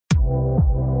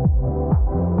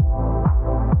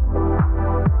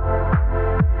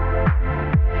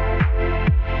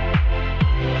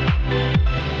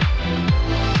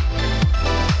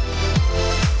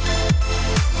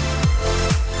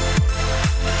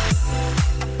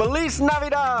Feliz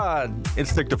Navidad!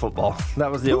 It's stick to football.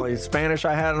 That was the only Spanish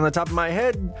I had on the top of my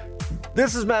head.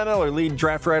 This is Matt Miller, lead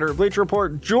draft writer at Bleacher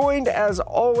Report, joined as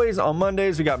always on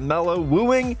Mondays. We got Mello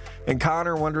wooing and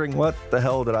Connor wondering what the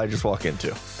hell did I just walk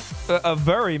into. A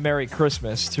very Merry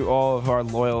Christmas to all of our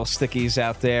loyal stickies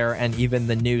out there and even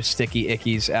the new sticky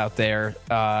ickies out there.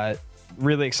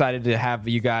 Really excited to have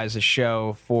you guys a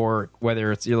show for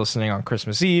whether it's you're listening on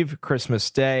Christmas Eve,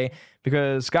 Christmas Day,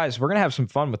 because, guys, we're going to have some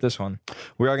fun with this one.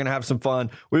 We are going to have some fun.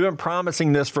 We've been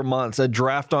promising this for months, a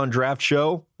draft on draft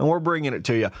show, and we're bringing it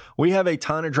to you. We have a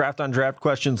ton of draft on draft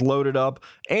questions loaded up,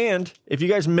 and if you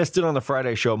guys missed it on the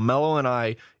Friday show, Mello and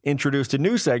I introduced a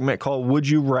new segment called Would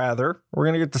You Rather. We're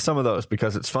going to get to some of those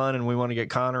because it's fun, and we want to get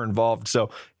Connor involved. So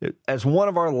as one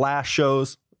of our last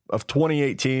shows of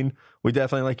 2018, we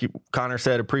definitely, like Connor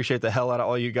said, appreciate the hell out of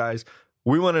all you guys.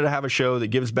 We wanted to have a show that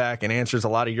gives back and answers a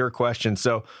lot of your questions.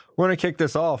 So we're going to kick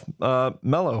this off.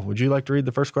 Mello, would you like to read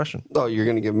the first question? Oh, you're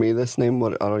going to give me this name?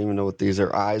 What? I don't even know what these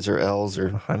are. I's or L's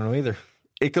or... I don't know either.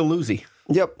 Ikaloozy.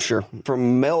 Yep, sure.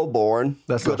 From Melbourne.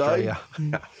 That's Australia.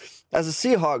 As a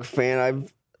Seahawks fan,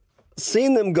 I've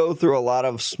seen them go through a lot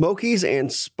of Smokies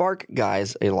and Spark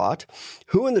guys a lot.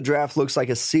 Who in the draft looks like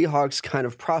a Seahawks kind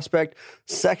of prospect?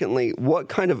 Secondly, what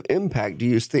kind of impact do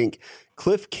you think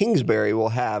Cliff Kingsbury will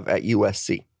have at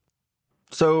USC?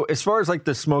 So as far as like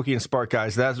the Smokey and Spark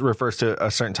guys, that refers to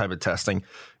a certain type of testing. You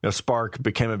know, Spark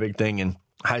became a big thing in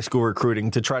high school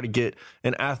recruiting to try to get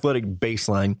an athletic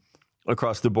baseline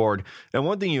across the board. And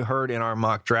one thing you heard in our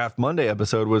mock draft Monday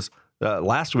episode was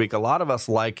last week, a lot of us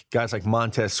like guys like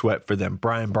Montez Sweat for them,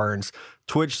 Brian Burns,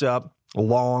 twitched up,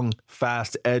 long,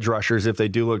 fast edge rushers if they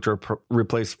do look to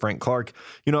replace Frank Clark.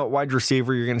 You know, at wide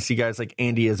receiver, you're going to see guys like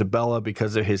Andy Isabella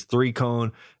because of his three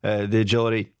cone, the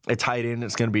agility. At tight end,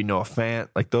 it's going to be Noah Fant.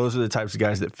 Like, those are the types of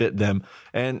guys that fit them.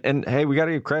 And hey, we got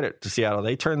to give credit to Seattle.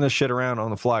 They turn this shit around on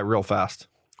the fly real fast.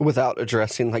 Without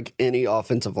addressing like any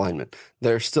offensive lineman.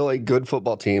 They're still a good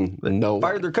football team.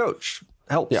 Fired their coach.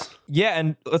 Helps. Yeah,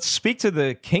 and let's speak to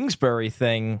the Kingsbury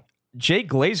thing. Jay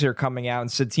Glazer coming out and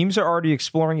said teams are already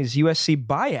exploring his USC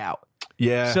buyout.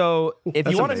 Yeah. So if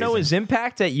you want to know his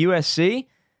impact at USC,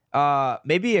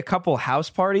 maybe a couple house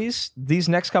parties these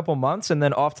next couple months and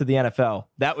then off to the NFL.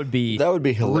 That would be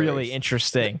hilarious. Really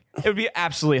interesting. It would be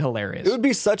absolutely hilarious. It would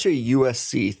be such a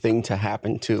USC thing to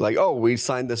happen too. Like, oh, we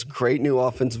signed this great new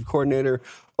offensive coordinator.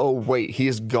 Oh, wait, he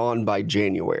is gone by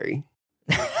January.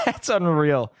 That's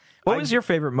unreal. What was your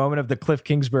favorite moment of the Cliff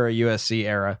Kingsbury USC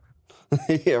era?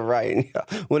 Yeah, right.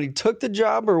 Yeah. When he took the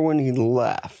job or when he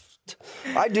left?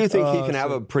 I do think he can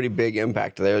have a pretty big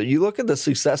impact there. You look at the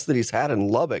success that he's had in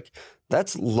Lubbock.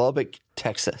 That's Lubbock,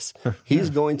 Texas. He's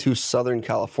going to Southern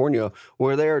California,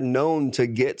 where they are known to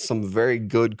get some very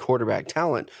good quarterback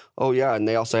talent. Oh, yeah, and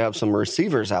they also have some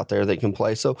receivers out there that can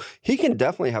play. So he can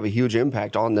definitely have a huge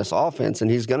impact on this offense,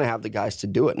 and he's going to have the guys to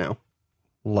do it now.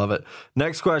 Love it.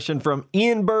 Next question from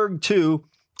Ian Berg 2.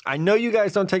 I know you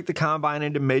guys don't take the combine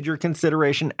into major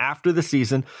consideration after the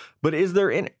season, but is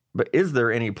there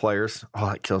any players? Oh,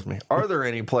 that kills me. Are there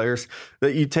any players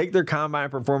that you take their combine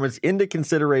performance into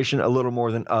consideration a little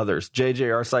more than others? JJ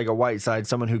Arcega-Whiteside,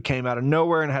 someone who came out of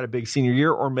nowhere and had a big senior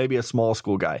year, or maybe a small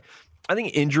school guy. I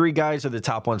think injury guys are the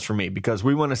top ones for me because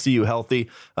we want to see you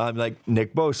healthy. Like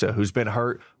Nick Bosa, who's been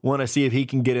hurt. Want to see if he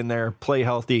can get in there, play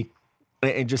healthy,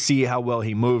 and just see how well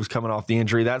he moves coming off the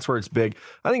injury. That's where it's big.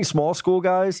 I think small school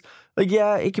guys, like,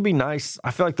 yeah, it can be nice. I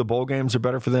feel like the bowl games are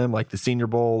better for them, like the Senior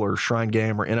Bowl or Shrine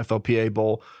Game or NFLPA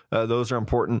Bowl. Those are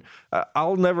important.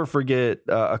 I'll never forget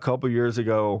a couple years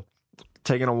ago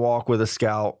taking a walk with a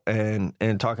scout and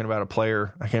talking about a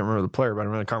player. I can't remember the player, but I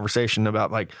remember the conversation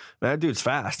about, like, man, that dude's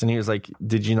fast. And he was like,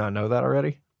 did you not know that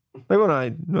already? Like, when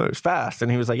I knew he was fast.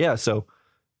 And he was like, yeah, so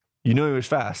you knew he was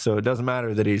fast. So it doesn't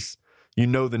matter that you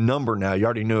know the number now. You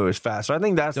already knew it was fast. So I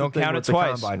think that's don't the thing count with it the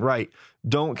twice. combine. Right.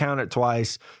 Don't count it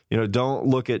twice. You know, don't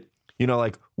look at, you know,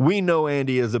 like, we know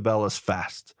Andy Isabella's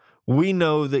fast. We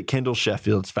know that Kendall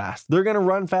Sheffield's fast. They're going to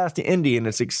run fast to Indy, and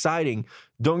it's exciting.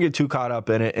 Don't get too caught up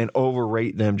in it and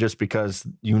overrate them just because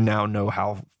you now know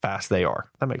how fast they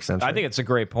are. That makes sense. I think it's a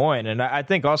great point. And I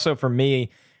think also for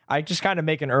me, I just kind of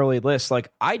make an early list. Like,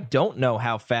 I don't know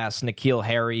how fast N'Keal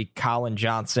Harry, Colin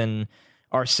Johnson,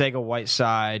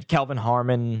 Arcega-Whiteside, Kelvin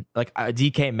Harmon, like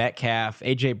DK Metcalf,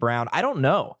 AJ Brown. I don't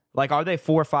know. Like, are they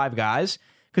 4 or 5 guys?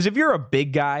 Because if you're a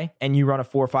big guy and you run a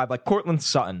 4 or 5, like Cortland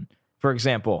Sutton, for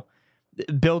example,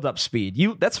 build up speed,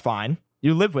 that's fine.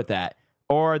 You live with that.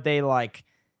 Or are they like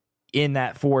in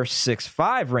that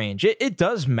 4.65 range? It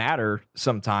does matter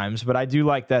sometimes, but I do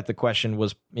like that the question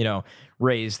was,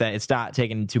 raised that it's not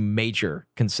taken into major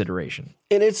consideration.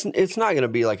 And it's not going to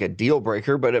be like a deal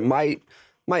breaker, but it might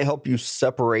might help you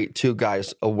separate two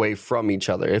guys away from each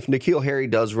other. If N'Keal Harry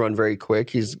does run very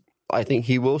quick, I think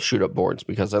he will shoot up boards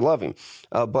because I love him.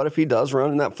 But if he does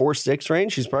run in that 4.6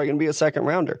 range, he's probably going to be a second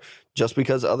rounder just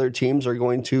because other teams are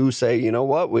going to say, you know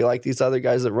what, we like these other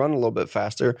guys that run a little bit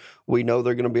faster. We know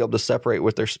they're going to be able to separate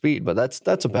with their speed, but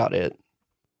that's about it.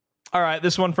 All right,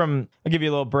 this one from, I'll give you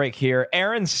a little break here.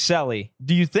 Aaron Selly,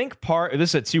 do you think this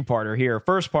is a two-parter here.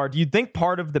 First part, do you think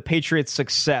part of the Patriots'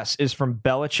 success is from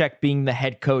Belichick being the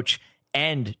head coach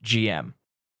and GM?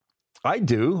 I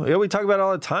do. We talk about it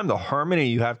all the time, the harmony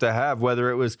you have to have, whether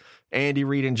it was Andy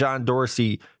Reid and John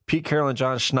Dorsey, Pete Carroll and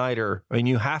John Schneider. I mean,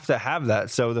 you have to have that.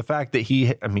 So the fact that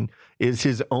he is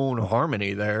his own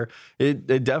harmony there, it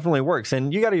definitely works.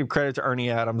 And you got to give credit to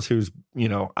Ernie Adams, who's, I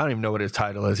don't even know what his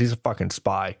title is. He's a fucking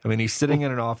spy. I mean, he's sitting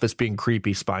in an office being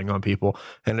creepy, spying on people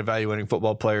and evaluating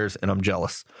football players, and I'm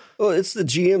jealous. Well, it's the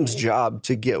GM's job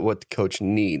to get what the coach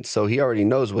needs. So he already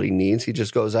knows what he needs. He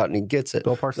just goes out and he gets it.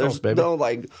 Bill Parcells, There's baby.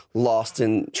 no lost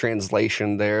in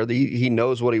translation there. He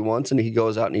knows what he wants and he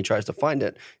goes out and he tries to find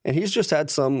it. And he's just had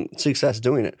some success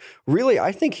doing it. Really,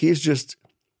 I think he's just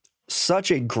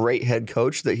such a great head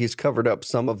coach that he's covered up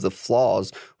some of the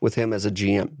flaws with him as a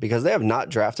GM because they have not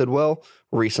drafted well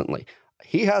recently.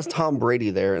 He has Tom Brady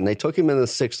there and they took him in the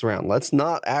 6th round. Let's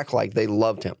not act like they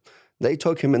loved him. They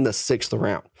took him in the 6th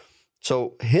round.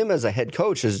 So him as a head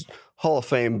coach is Hall of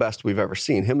Fame best we've ever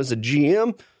seen. Him as a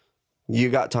GM, you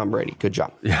got Tom Brady. Good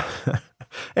job. Yeah.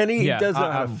 And he does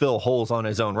know how to fill holes on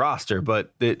his own roster,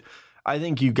 but I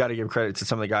think you've got to give credit to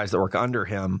some of the guys that work under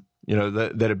him,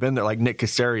 that have been there, like Nick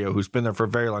Caserio, who's been there for a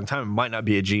very long time, might not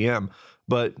be a GM,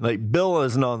 but like Bill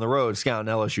isn't on the road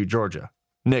scouting LSU, Georgia.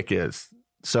 Nick is.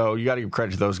 So you got to give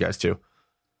credit to those guys too.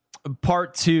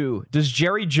 Part 2, does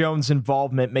Jerry Jones'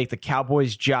 involvement make the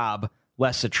Cowboys' job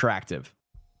less attractive?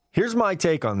 Here's my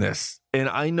take on this, and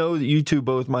I know that you two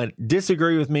both might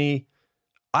disagree with me.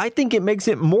 I think it makes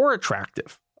it more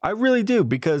attractive. I really do,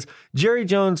 because Jerry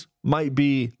Jones might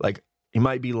be he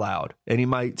might be loud and he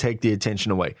might take the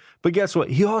attention away. But guess what?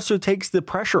 He also takes the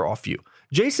pressure off you.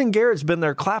 Jason Garrett's been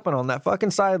there clapping on that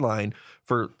fucking sideline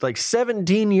for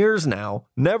 17 years now,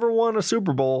 never won a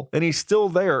Super Bowl, and he's still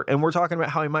there. And we're talking about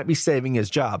how he might be saving his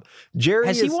job.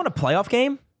 Has he won a playoff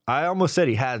game? I almost said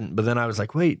he hadn't, but then I was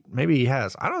like, wait, maybe he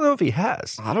has. I don't know if he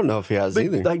has. I don't know if he has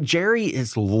either. Jerry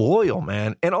is loyal,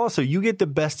 man. And also, you get the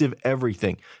best of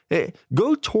everything. Hey,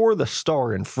 go tour the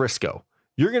Star in Frisco.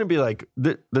 You're going to be like,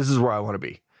 this is where I want to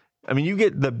be. I mean, you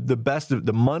get the best of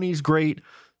the money's great.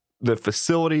 The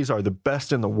facilities are the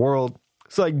best in the world.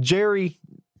 So Jerry,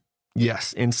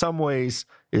 yes, in some ways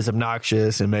is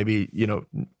obnoxious and maybe,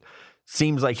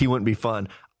 seems like he wouldn't be fun.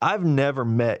 I've never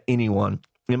met anyone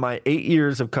in my 8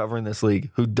 years of covering this league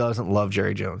who doesn't love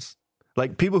Jerry Jones.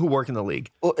 People who work in the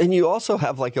league. Well, and you also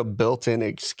have a built-in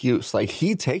excuse.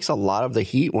 He takes a lot of the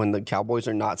heat when the Cowboys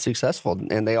are not successful.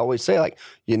 And they always say,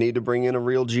 you need to bring in a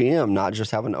real GM, not just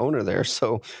have an owner there.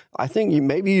 So I think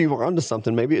maybe you were onto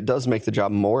something. Maybe it does make the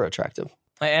job more attractive.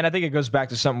 And I think it goes back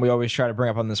to something we always try to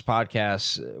bring up on this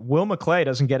podcast. Will McClay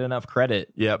doesn't get enough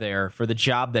credit there for the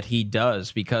job that he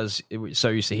does because we're so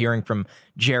used to hearing from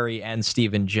Jerry and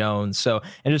Stephen Jones. So,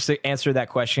 and just to answer that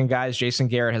question, guys, Jason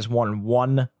Garrett has won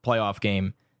one playoff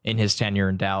game in his tenure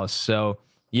in Dallas. So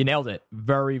you nailed it.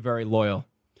 Very, very loyal.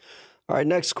 All right,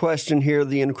 next question here.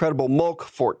 The incredible Mulk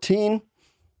 14.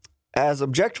 As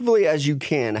objectively as you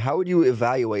can, how would you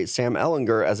evaluate Sam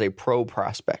Ehlinger as a pro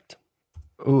prospect?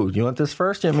 Ooh, you want this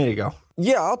first? You want me to go?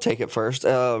 Yeah, I'll take it first.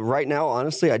 Right now,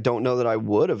 honestly, I don't know that I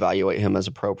would evaluate him as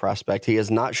a pro prospect. He has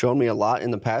not shown me a lot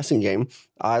in the passing game.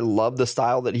 I love the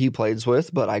style that he plays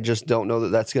with, but I just don't know that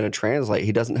that's going to translate.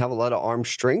 He doesn't have a lot of arm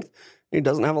strength. He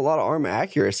doesn't have a lot of arm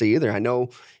accuracy either. I know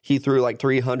he threw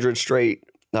 300 straight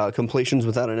completions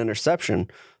without an interception,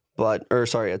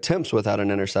 attempts without an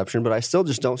interception, but I still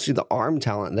just don't see the arm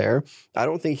talent there. I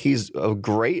don't think he's a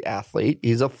great athlete.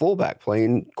 He's a fullback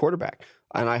playing quarterback.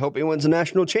 And I hope he wins a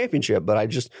national championship, but I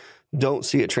just don't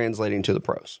see it translating to the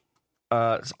pros.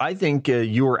 I think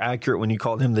you were accurate when you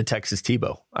called him the Texas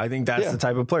Tebow. I think that's the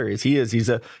type of player he is. He's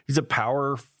a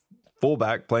power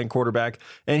fullback playing quarterback,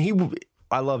 and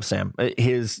I love Sam.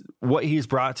 What he's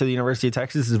brought to the University of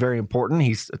Texas is very important.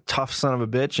 He's a tough son of a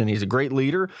bitch, and he's a great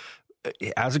leader.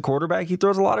 As a quarterback, he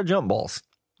throws a lot of jump balls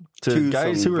to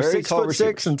guys who are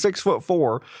 6'6" and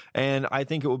 6'4", and I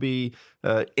think it will be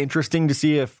interesting to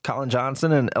see if Colin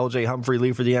Johnson and LJ Humphrey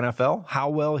leave for the NFL, how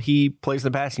well he plays the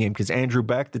passing game, because Andrew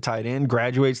Beck, the tight end,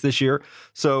 graduates this year,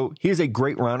 so he's a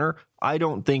great runner. I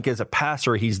don't think as a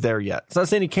passer he's there yet. It's not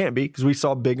saying he can't be, because we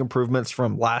saw big improvements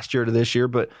from last year to this year,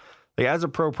 but as a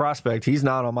pro prospect, he's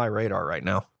not on my radar right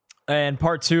now. And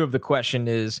part 2 of the question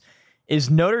is Is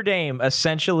Notre Dame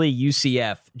essentially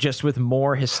UCF, just with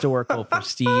more historical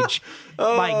prestige?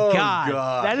 My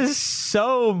God, that is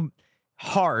so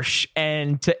harsh.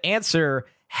 And to answer,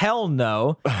 hell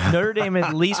no. Notre Dame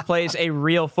at least plays a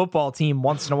real football team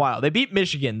once in a while. They beat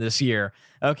Michigan this year,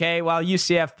 okay, while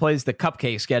UCF plays the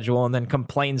cupcake schedule and then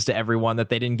complains to everyone that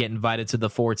they didn't get invited to the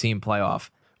 4-team playoff.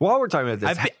 While we're talking about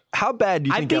this, how bad do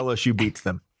you think LSU beats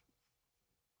them?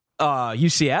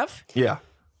 UCF? Yeah.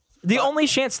 The only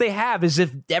chance they have is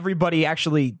if everybody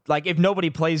actually, like, if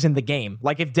nobody plays in the game.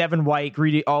 Like, if Devin White,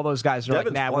 Greedy, all those guys are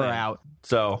Devin's like, nah, we're out.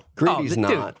 So Greedy's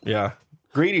not. Yeah.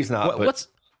 Greedy's not.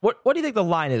 What do you think the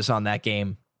line is on that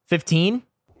game? 15?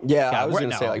 Yeah, I was going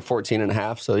to say like 14 and a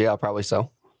half. So, yeah, probably so.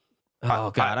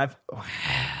 Oh, God. I've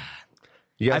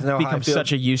become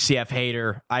such a UCF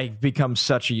hater. I've become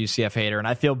such a UCF hater, and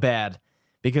I feel bad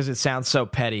because it sounds so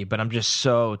petty, but I'm just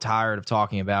so tired of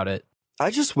talking about it. I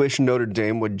just wish Notre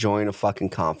Dame would join a fucking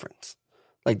conference.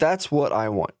 Like, that's what I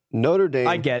want. Notre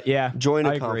Dame join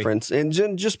a conference and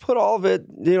just put all of it,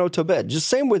 to bed. Just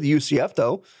same with UCF,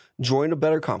 though. Join a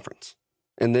better conference.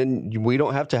 And then we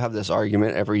don't have to have this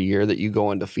argument every year that you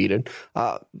go undefeated.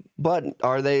 But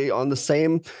are they on the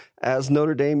same as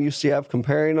Notre Dame, UCF,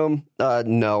 comparing them?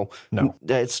 No.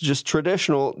 It's just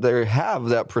traditional. They have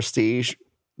that prestige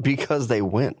because they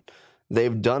win.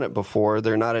 They've done it before.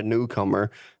 They're not a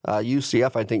newcomer.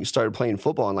 UCF, I think, started playing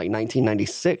football in like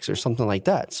 1996 or something like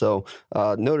that. So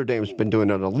Notre Dame's been doing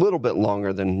it a little bit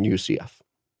longer than UCF.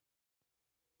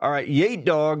 All right, Yate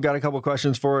Dog got a couple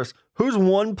questions for us. Who's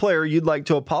one player you'd like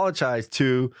to apologize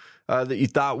to that you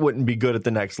thought wouldn't be good at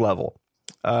the next level?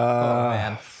 Oh,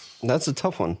 man. That's a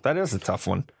tough one. That is a tough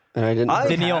one. And I didn't.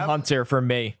 Danielle Hunter for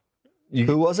me.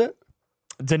 Who was it?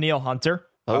 Danielle Hunter.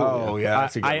 Oh yeah.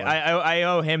 That's a good one. I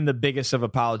owe him the biggest of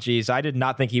apologies. I did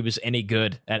not think he was any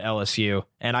good at LSU,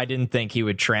 and I didn't think he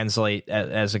would translate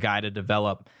as a guy to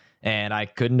develop, and I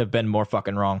couldn't have been more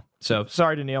fucking wrong. So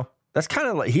sorry, Danielle. That's kind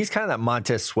of like, he's kind of that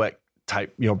Montez Sweat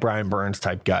type, Brian Burns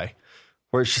type guy,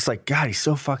 where it's just like, God, he's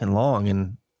so fucking long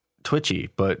and twitchy,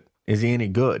 but is he any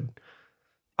good?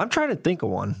 I'm trying to think of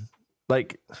one.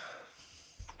 Like,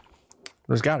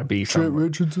 there's got to be some. Trent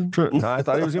Richardson? No, I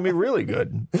thought he was going to be really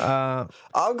good.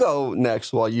 I'll go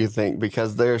next while you think,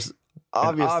 because there's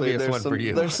obviously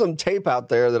there's some tape out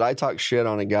there that I talk shit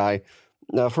on a guy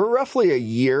for roughly a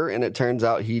year, and it turns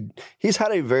out he's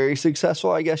had a very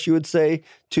successful, I guess you would say,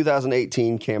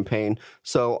 2018 campaign.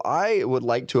 So I would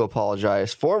like to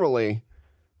apologize formally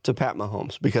to Pat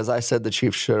Mahomes, because I said the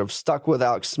Chiefs should have stuck with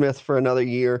Alex Smith for another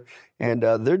year, and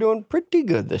they're doing pretty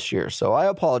good this year. So I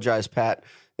apologize, Pat.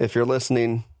 If you're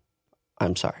listening,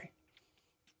 I'm sorry.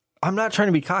 I'm not trying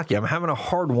to be cocky. I'm having a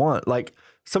hard one. Like,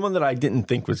 someone that I didn't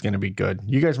think was going to be good.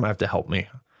 You guys might have to help me.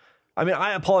 I mean,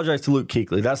 I apologize to Luke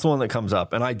Kuechly. That's the one that comes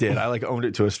up, and I did. I owned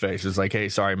it to his face. It's like, hey,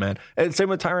 sorry, man. And same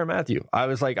with Tyrann Mathieu. I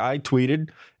was like, I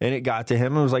tweeted, and it got to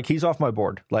him. And was like, he's off my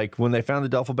board. Like, when they found the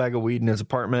duffel bag of weed in his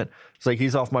apartment, it's like,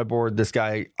 he's off my board. This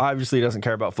guy obviously doesn't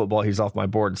care about football. He's off my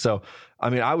board. So, I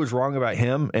mean, I was wrong about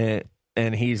him,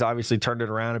 and he's obviously turned it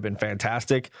around and been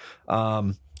fantastic.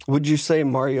 Would you say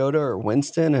Mariota or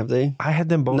Winston? Have they? I had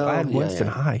them both. No, I had Winston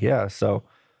high. Yeah. So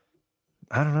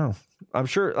I don't know. I'm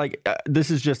sure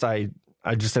this is just, I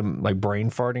just am like brain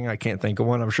farting. I can't think of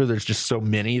one. I'm sure there's just so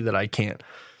many that I can't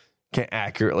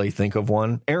accurately think of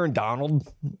one. Aaron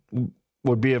Donald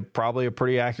would be probably a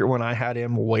pretty accurate one. I had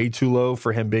him way too low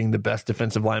for him being the best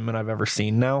defensive lineman I've ever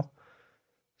seen now.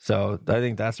 So I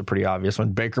think that's a pretty obvious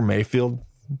one. Baker Mayfield.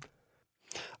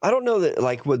 I don't know that,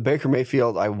 like, with Baker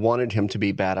Mayfield, I wanted him to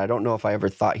be bad. I don't know if I ever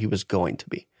thought he was going to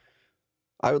be.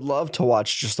 I would love to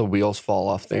watch just the wheels fall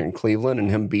off there in Cleveland and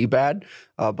him be bad.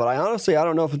 But I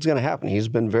don't know if it's going to happen. He's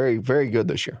been very, very good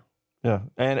this year. Yeah.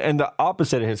 And the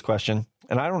opposite of his question,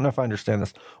 and I don't know if I understand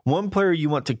this. One player you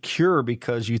want to cure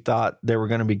because you thought they were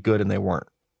going to be good and they weren't.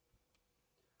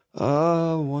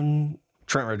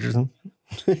 Trent Richardson.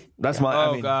 That's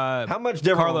my, God. How much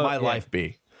different would my life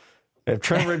be if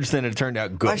Trent Richardson had turned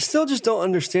out good? I still just don't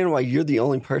understand why you're the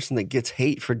only person that gets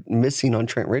hate for missing on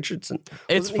Trent Richardson.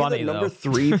 It's funny, though. Number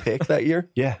 3 pick that year?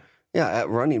 Yeah. Yeah, at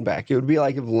running back. It would be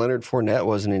like if Leonard Fournette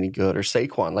wasn't any good, or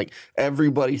Saquon. Like,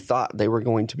 everybody thought they were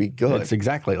going to be good. It's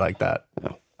exactly like that.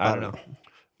 No, I don't know.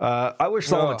 I wish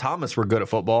Solomon Thomas were good at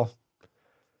football.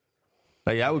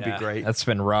 Like, that would be great. That's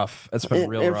been rough. That's been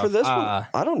real rough. And for this one,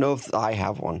 I don't know if I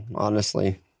have one,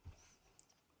 honestly.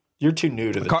 You're too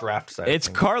new to the draft side. It's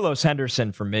Carlos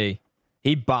Henderson for me.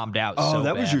 He bombed out. Oh,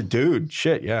 that was your dude.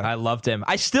 Shit, yeah. I loved him.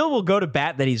 I still will go to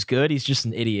bat that he's good. He's just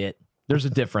an idiot. There's a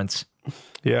difference.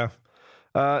 Yeah.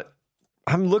 I'm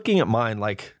looking at mine.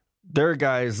 Like, there are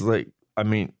guys like,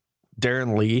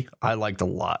 Darren Lee, I liked a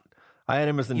lot. I had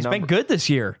him as the He's number. been good this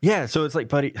year. Yeah, so it's like,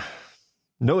 buddy,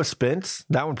 Noah Spence,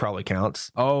 that one probably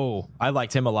counts. Oh, I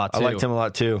liked him a lot, too. I liked him a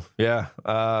lot, too. Yeah.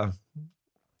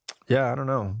 Yeah, I don't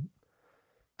know.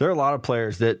 There are a lot of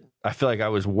players that I feel like I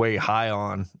was way high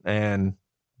on, and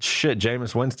shit,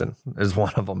 Jameis Winston is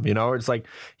one of them. You know, it's like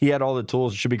he had all the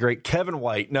tools. It should be great. Kevin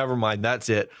White, never mind. That's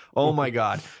it. Oh, my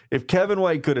God. If Kevin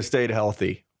White could have stayed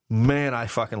healthy, man, I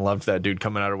fucking loved that dude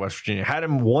coming out of West Virginia. Had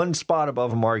him one spot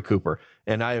above Amari Cooper,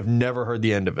 and I have never heard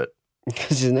the end of it.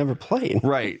 Because he's never played.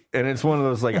 Right. And it's one of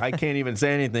those, like, I can't even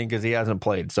say anything because he hasn't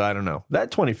played. So I don't know.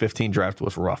 That 2015 draft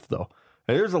was rough, though.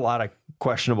 There's a lot of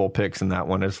questionable picks in that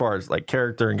one as far as, like,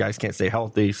 character and guys can't stay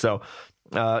healthy. So,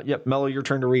 yep, Mello, your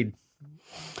turn to read.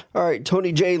 All right,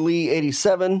 Tony J. Lee,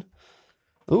 87.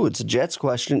 Ooh, it's a Jets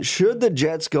question. Should the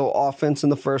Jets go offense in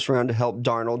the first round to help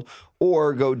Darnold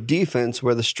or go defense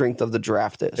where the strength of the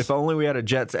draft is? If only we had a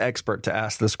Jets expert to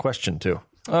ask this question to.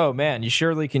 Oh, man, you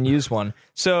surely can use one.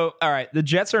 So, all right, the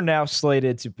Jets are now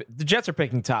slated to – the Jets are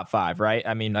picking top 5, right?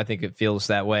 I mean, I think it feels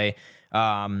that way.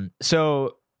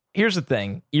 So here's the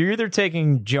thing. You're either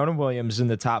taking Jonah Williams in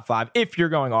the top 5 if you're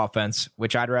going offense,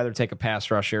 which I'd rather take a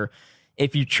pass rusher.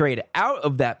 If you trade out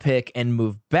of that pick and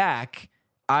move back,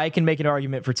 I can make an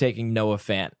argument for taking Noah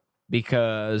Fant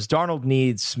because Darnold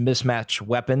needs mismatch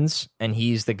weapons, and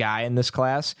he's the guy in this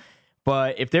class.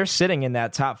 But if they're sitting in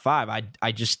that top 5,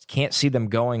 I just can't see them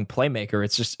going playmaker.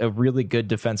 It's just a really good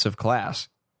defensive class.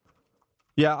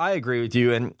 Yeah, I agree with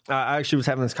you. And I actually was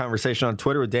having this conversation on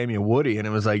Twitter with Damian Woody, and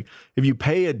it was like, if you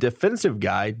pay a defensive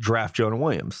guy, draft Jonah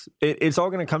Williams. It's all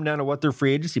going to come down to what their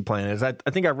free agency plan is. I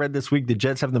think I read this week the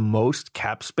Jets have the most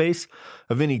cap space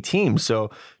of any team.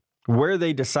 So where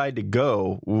they decide to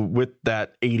go with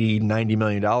that $80, $90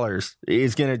 million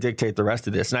is going to dictate the rest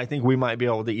of this. And I think we might be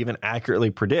able to even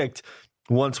accurately predict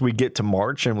once we get to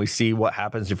March and we see what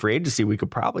happens in free agency, we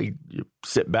could probably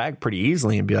sit back pretty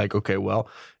easily and be like, okay, well,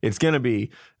 it's going to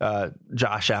be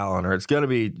Josh Allen, or it's going to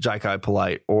be Jaikai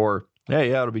Polite, or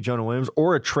hey, yeah, it'll be Jonah Williams,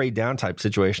 or a trade down type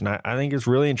situation. I think it's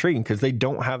really intriguing because they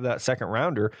don't have that second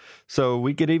rounder. So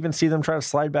we could even see them try to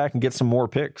slide back and get some more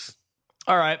picks.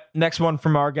 All right, next one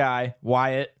from our guy,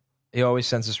 Wyatt. He always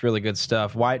sends us really good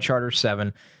stuff. Wyatt Charter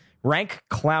 7. Rank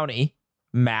Clowney,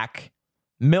 Mac,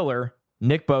 Miller,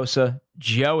 Nick Bosa,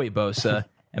 Joey Bosa,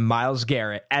 and Myles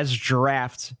Garrett as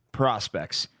draft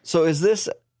prospects. So is this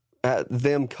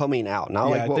them coming out?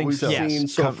 Not like what we've seen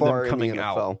so far in the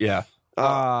NFL. Yeah.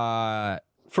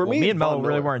 For me and Mello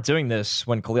really weren't doing this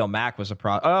when Khalil Mack was a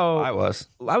pro. Oh, I was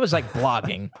like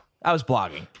blogging. I was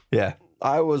blogging. Yeah.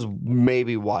 I was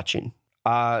maybe watching.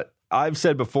 I've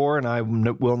said before, and I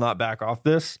will not back off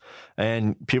this,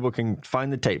 and people can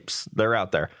find the tapes. They're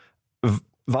out there.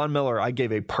 Von Miller, I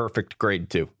gave a perfect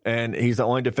grade to, and he's the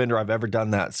only defender I've ever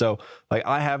done that. So, like,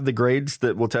 I have the grades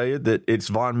that will tell you that it's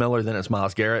Von Miller, then it's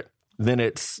Myles Garrett, then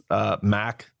it's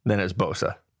Mac, then it's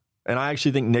Bosa. And I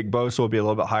actually think Nick Bosa will be a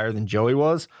little bit higher than Joey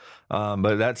was,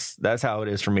 but that's how it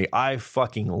is for me. I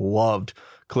fucking loved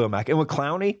Khalil Mack. And with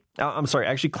Clowney, I'm sorry,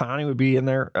 actually Clowney would be in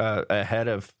there ahead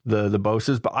of the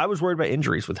Bosas, but I was worried about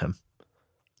injuries with him.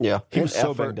 Yeah. He was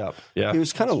so banged up. Yeah. He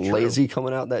was kind of lazy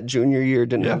coming out that junior year,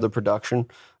 didn't have the production.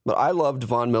 But I loved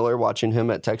Von Miller, watching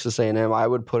him at Texas A&M. I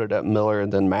would put it at Miller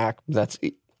and then Mac. That's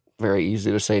very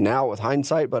easy to say now with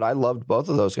hindsight, but I loved both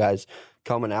of those guys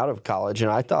coming out of college.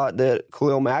 And I thought that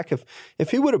Khalil Mack,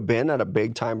 if he would have been at a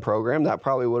big-time program, that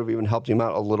probably would have even helped him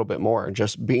out a little bit more.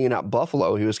 Just being at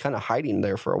Buffalo, he was kind of hiding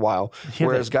there for a while. Yeah,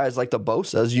 whereas guys like the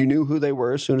Bosas, you knew who they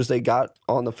were as soon as they got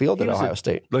on the field at Ohio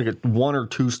State. Like a 1 or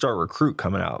 2 star recruit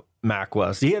coming out, Mac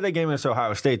was. He had that game against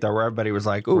Ohio State, though, where everybody was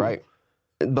like, ooh. Right.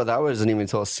 But that wasn't even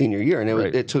until his senior year. And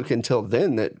it took until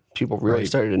then that people really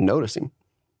started to notice him.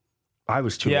 I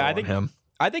was too low on him.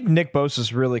 I think Nick Bosa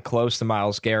is really close to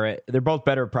Myles Garrett. They're both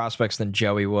better prospects than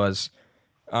Joey was.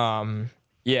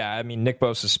 Yeah, I mean, Nick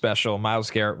Bosa is special.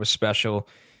 Myles Garrett was special.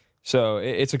 So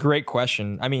it's a great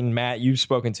question. I mean, Matt, you've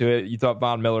spoken to it. You thought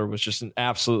Von Miller was just an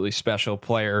absolutely special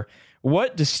player.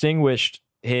 What distinguished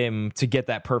him to get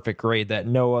that perfect grade that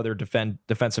no other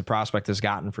defensive prospect has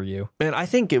gotten for you? Man, I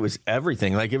think it was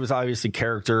everything. Like, it was obviously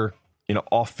character. You know,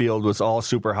 off field was all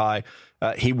super high.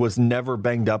 He was never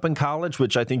banged up in college,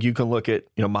 which I think you can look at.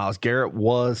 You know, Myles Garrett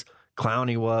was,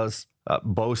 Clowney was,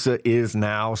 Bosa is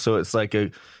now. So it's like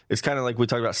it's kind of like we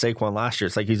talked about Saquon last year.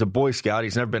 It's like he's a Boy Scout.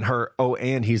 He's never been hurt. Oh,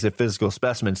 and he's a physical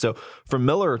specimen. So for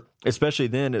Miller, especially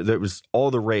then, there was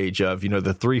all the rage of, you know,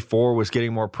 the 3-4 was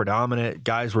getting more predominant.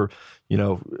 Guys were, you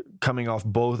know, coming off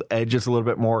both edges a little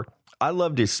bit more. I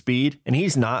loved his speed, and he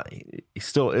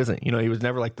still isn't. You know, he was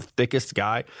never like the thickest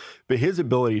guy, but his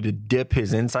ability to dip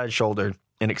his inside shoulder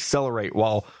and accelerate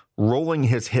while rolling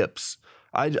his hips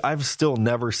I've still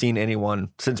never seen anyone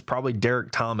since probably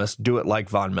Derek Thomas do it like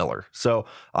Von Miller. So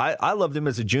I loved him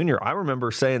as a junior. I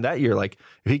remember saying that year, like,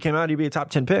 if he came out, he'd be a top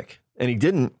 10 pick, and he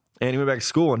didn't. And he went back to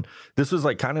school. And this was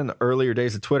like kind of in the earlier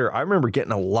days of Twitter. I remember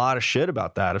getting a lot of shit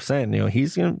about that, of saying,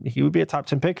 he would be a top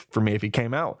 10 pick for me if he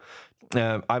came out.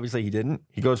 Obviously, he didn't.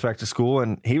 He goes back to school,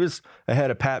 and he was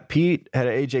ahead of Pat Pete, ahead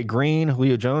of AJ Green,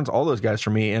 Julio Jones, all those guys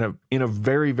for me in a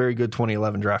very, very good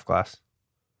 2011 draft class.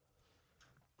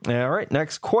 All right,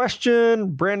 next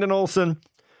question. Brandon Olson.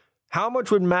 How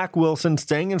much would Mack Wilson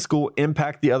staying in school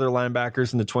impact the other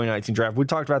linebackers in the 2019 draft? We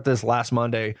talked about this last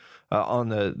Monday on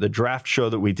the draft show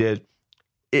that we did.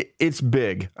 It's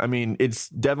big. I mean, it's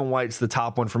Devin White's the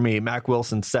top one for me. Mack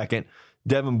Wilson second.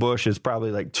 Devin Bush is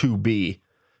probably like 2B.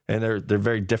 And they're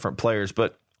very different players,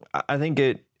 but I think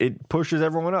it pushes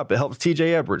everyone up. It helps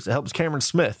TJ Edwards. It helps Cameron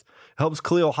Smith. It helps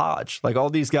Khalil Hodge. Like all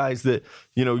these guys that,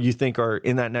 you think are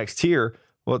in that next tier.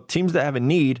 Well, teams that have a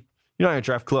need, you're not going to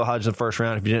draft Khalil Hodge in the first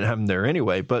round if you didn't have him there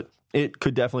anyway, but it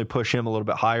could definitely push him a little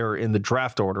bit higher in the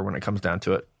draft order when it comes down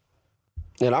to it.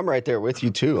 And I'm right there with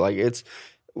you too. Like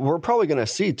we're probably going to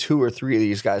see 2 or 3 of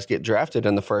these guys get drafted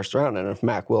in the first round. And if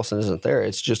Mack Wilson isn't there,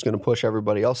 it's just going to push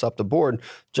everybody else up the board,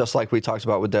 just like we talked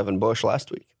about with Devin Bush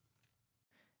last week.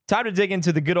 Time to dig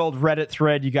into the good old Reddit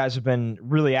thread. You guys have been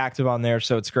really active on there,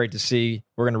 so it's great to see.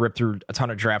 We're going to rip through a ton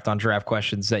of draft on draft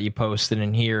questions that you posted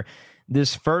in here.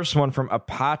 This first one from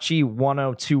Apache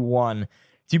 1021.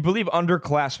 Do you believe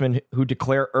underclassmen who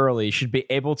declare early should be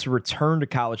able to return to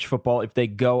college football if they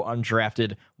go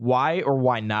undrafted? Why or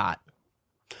why not?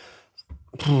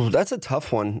 That's a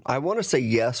tough one. I want to say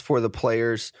yes for the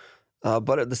players,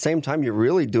 but at the same time, you're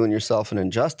really doing yourself an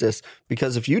injustice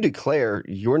because if you declare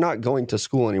you're not going to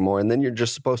school anymore and then you're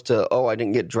just supposed to, I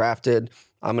didn't get drafted,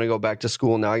 I'm going to go back to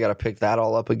school. Now I got to pick that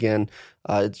all up again.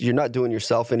 You're not doing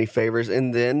yourself any favors.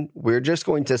 And then we're just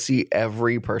going to see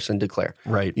every person declare.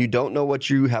 Right. You don't know what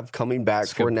you have coming back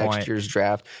for next year's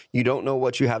draft. You don't know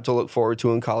what you have to look forward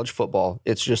to in college football.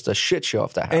 It's just a shit show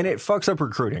if that happens. And it fucks up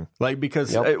recruiting. Like,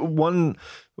 because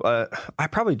I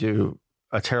probably do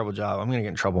a terrible job. I'm going to get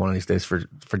in trouble one of these days for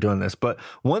doing this. But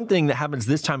one thing that happens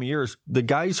this time of year is the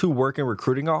guys who work in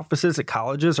recruiting offices at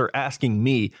colleges are asking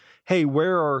me, hey,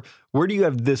 where do you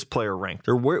have this player ranked?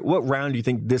 Or what round do you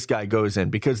think this guy goes in?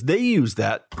 Because they use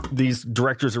these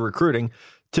directors of recruiting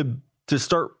to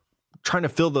start trying to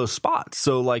fill those spots.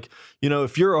 So like,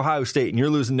 if you're Ohio State and you're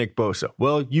losing Nick Bosa,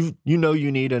 well, you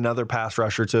need another pass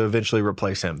rusher to eventually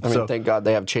replace him. Thank God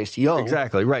they have Chase Young.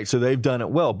 Exactly, right. So they've done it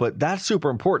well, but that's super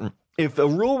important. If a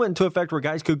rule went into effect where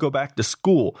guys could go back to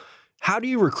school, how do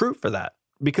you recruit for that?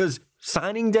 Because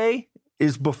signing day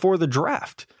is before the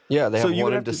draft. Yeah, they have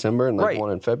one in December and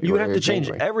one in February. You would have to change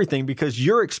everything because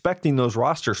you're expecting those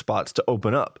roster spots to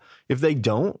open up. If they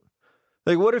don't,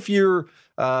 like what if you're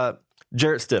Jarrett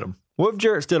Stidham? What if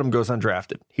Jarrett Stidham goes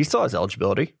undrafted? He still has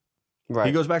eligibility. Right.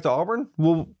 He goes back to Auburn.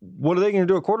 Well, what are they going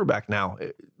to do at quarterback now?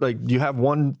 Like you have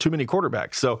one too many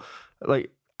quarterbacks. So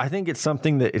like, I think it's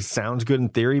something that it sounds good in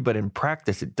theory, but in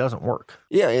practice, it doesn't work.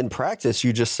 Yeah, in practice,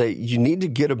 you just say you need to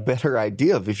get a better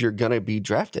idea of if you're going to be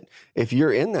drafted. If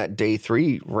you're in that day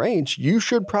 3 range, you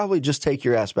should probably just take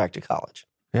your ass back to college.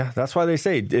 Yeah, that's why they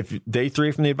say if day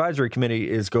 3 from the advisory committee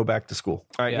is go back to school.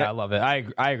 All right, I love it.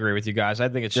 I agree with you guys. I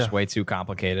think it's just way too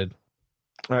complicated.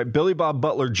 All right, Billy Bob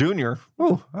Butler Jr.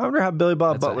 Oh, I wonder how Billy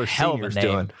Bob Butler Sr. is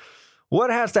doing. What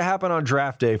has to happen on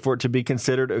draft day for it to be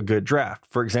considered a good draft?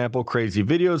 For example, crazy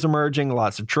videos emerging,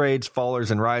 lots of trades,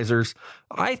 fallers and risers.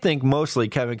 I think mostly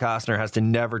Kevin Costner has to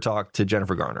never talk to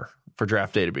Jennifer Garner for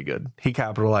draft day to be good. He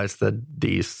capitalized the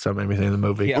D's, so made me think of the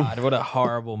movie. God, what a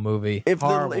horrible movie. If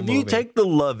you take the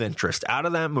love interest out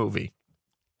of that movie,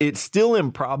 it's still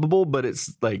improbable, but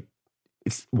it's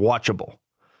watchable.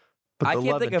 But I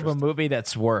can't think of a movie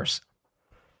that's worse.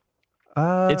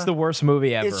 It's the worst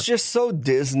movie ever. It's just so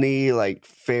Disney, like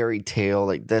fairy tale.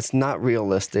 Like that's not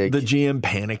realistic. The GM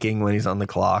panicking when he's on the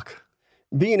clock.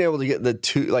 Being able to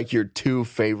get your 2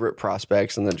 favorite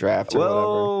prospects in the draft or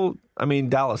whatever. I mean,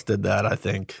 Dallas did that, I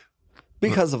think.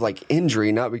 Because of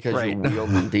injury, not because you wheeled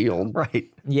and dealed. Right.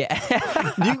 Yeah.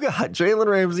 You got Jalen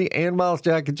Ramsey and Miles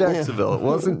Jack in Jacksonville. It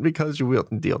wasn't because you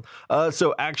wheeled and dealed.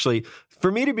 So actually,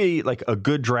 for me to be a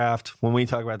good draft, when we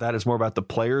talk about that, it's more about the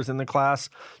players in the class.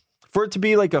 For it to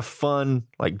be a fun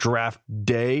draft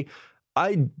day,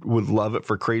 I would love it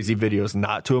for crazy videos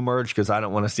not to emerge because I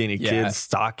don't want to see any kids'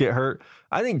 stock get hurt.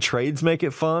 I think trades make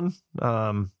it fun.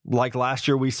 Like last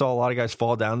year, we saw a lot of guys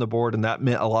fall down the board, and that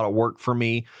meant a lot of work for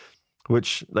me,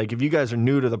 which if you guys are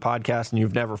new to the podcast and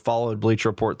you've never followed Bleacher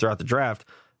Report throughout the draft,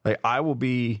 I will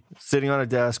be sitting on a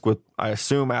desk with, I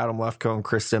assume, Adam Lefkoe and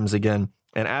Chris Sims again.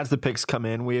 And as the picks come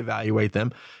in, we evaluate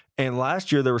them. And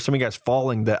last year there were so many guys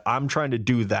falling that I'm trying to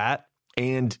do that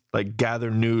and like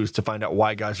gather news to find out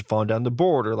why guys are falling down the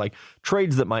board or like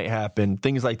trades that might happen,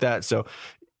 things like that. So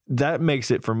that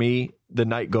makes it for me the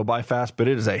night go by fast, but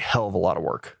it is a hell of a lot of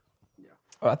work.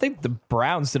 I think the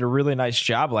Browns did a really nice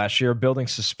job last year building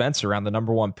suspense around the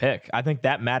number 1 pick. I think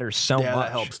that matters so much.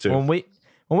 That helps too. When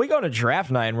we go to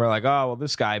draft night and we're like, oh, well,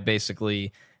 this guy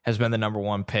basically has been the number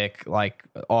 1 pick like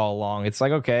all along. It's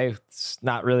like, okay, it's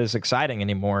not really as exciting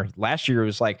anymore. Last year it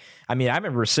was like, I mean, I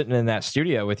remember sitting in that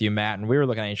studio with you, Matt, and we were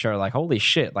looking at each other like, holy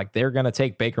shit, like they're going to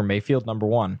take Baker Mayfield number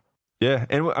 1. Yeah.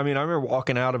 And I mean, I remember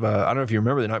walking out of I don't know if you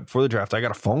remember the night before the draft, I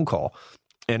got a phone call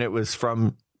and it was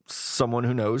from someone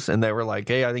who knows. And they were like,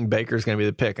 hey, I think Baker's going to be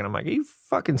the pick. And I'm like, are you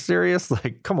fucking serious?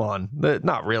 Like, come on.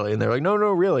 Not really. And they're like, no,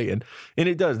 really. And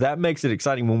it does. That makes it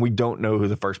exciting when we don't know who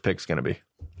the first pick's going to be.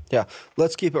 Yeah.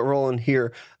 Let's keep it rolling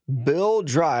here. Bill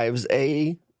drives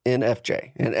an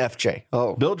FJ.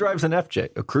 Oh, Bill drives an FJ,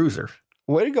 a cruiser.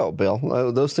 Way to go, Bill.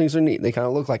 Those things are neat. They kind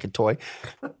of look like a toy.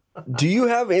 Do you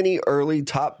have any early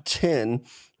top 10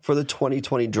 for the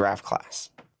 2020 draft class?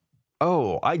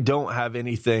 Oh, I don't have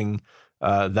anything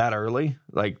that early,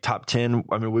 like top 10.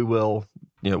 I mean, we will,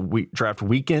 draft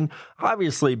weekend.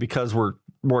 Obviously, because we're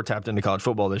more tapped into college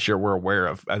football this year, we're aware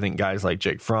of, I think, guys like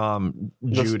Jake Fromm,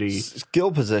 Judy. The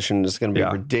skill position is going to be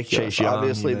ridiculous. Chase Young,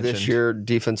 obviously, this year,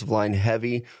 defensive line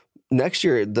heavy. Next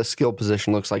year, the skill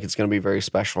position looks like it's going to be very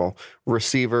special.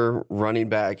 Receiver, running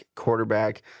back,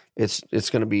 quarterback. It's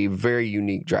going to be a very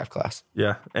unique draft class.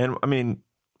 Yeah. And I mean,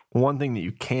 one thing that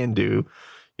you can do,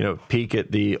 peek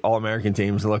at the All-American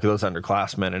teams and look at those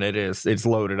underclassmen, and it's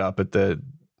loaded up at the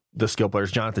skill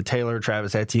players. Jonathan Taylor,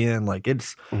 Travis Etienne,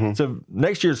 so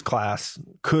next year's class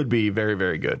could be very,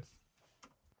 very good.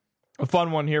 A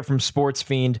fun one here from Sports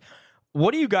Fiend.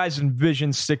 What do you guys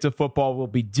envision Stick to Football will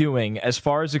be doing as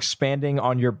far as expanding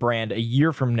on your brand a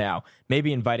year from now?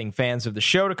 Maybe inviting fans of the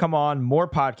show to come on, more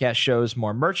podcast shows,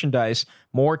 more merchandise,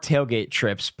 more tailgate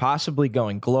trips, possibly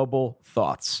going global.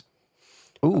 Thoughts?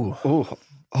 Ooh.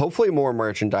 Hopefully more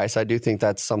merchandise. I do think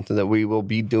that's something that we will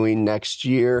be doing next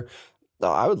year.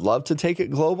 I would love to take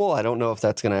it global. I don't know if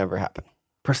that's going to ever happen.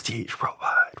 Prestige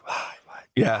worldwide.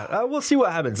 Yeah, we'll see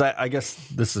what happens. I guess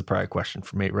this is probably a question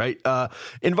for me, right?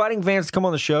 Inviting fans to come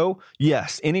on the show.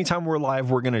 Yes, anytime we're live,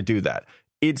 we're going to do that.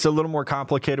 It's a little more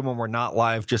complicated when we're not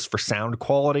live just for sound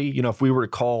quality. If we were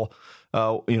to call,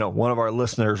 one of our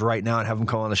listeners right now and have them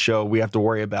come on the show, we have to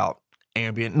worry about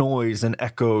ambient noise and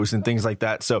echoes and things like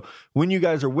that. So when you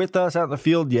guys are with us out in the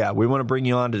field, we want to bring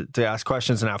you on to ask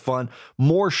questions and have fun.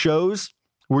 More shows.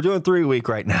 We're doing 3 a week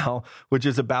right now, which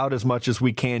is about as much as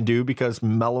we can do because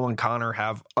Mello and Connor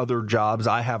have other jobs.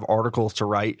 I have articles to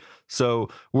write. So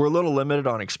we're a little limited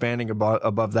on expanding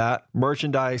above that.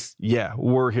 Merchandise,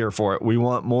 we're here for it. We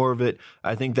want more of it.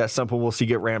 I think that's something we'll see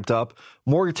get ramped up.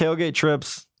 More tailgate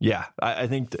trips. I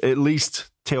think at least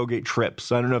tailgate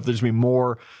trips. I don't know if there's going to be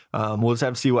more. We'll just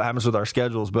have to see what happens with our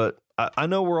schedules. But I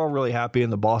know we're all really happy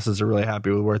and the bosses are really happy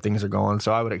with where things are going.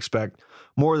 So I would expect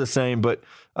more of the same. But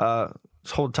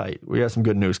just hold tight. We have some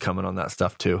good news coming on that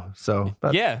stuff too. So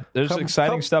there's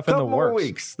exciting stuff in the works. More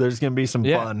weeks. There's going to be some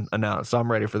fun announced. So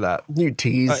I'm ready for that. You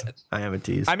tease. I am a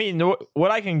tease. I mean, what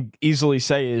I can easily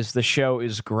say is the show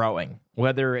is growing,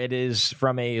 whether it is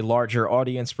from a larger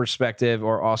audience perspective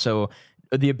or also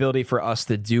the ability for us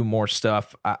to do more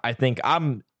stuff. I think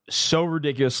I'm so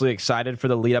ridiculously excited for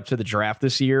the lead up to the draft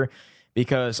this year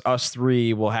because us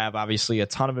three will have obviously a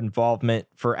ton of involvement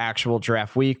for actual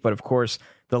draft week, but of course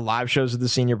the live shows at the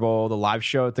Senior Bowl, the live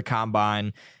show at the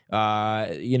Combine.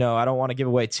 I don't want to give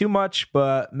away too much,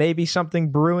 but maybe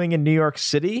something brewing in New York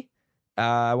City.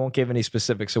 I won't give any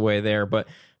specifics away there, but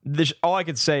all I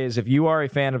could say is if you are a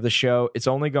fan of the show, it's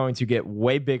only going to get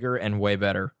way bigger and way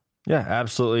better. Yeah,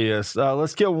 absolutely is.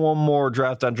 Let's get one more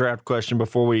draft on draft question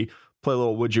before we play a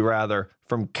little Would You Rather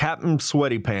from Captain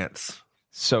Sweaty Pants.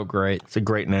 So great. It's a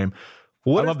great name. I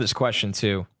love this question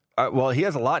too. Well, he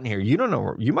has a lot in here. You don't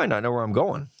know. You might not know where I'm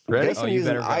going. Ready? He's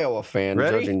an Iowa fan,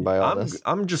 judging by all this.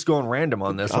 I'm just going random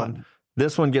on this one.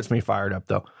 This one gets me fired up,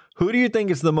 though. Who do you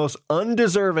think is the most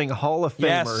undeserving Hall of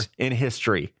Famer in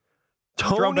history?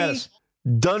 Tony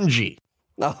Dungy.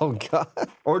 Oh, God.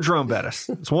 Or Jerome Bettis.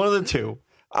 It's one of the two.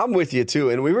 I'm with you,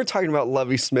 too. And we were talking about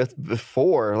Lovie Smith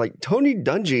before. Like, Tony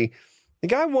Dungy, the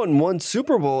guy won one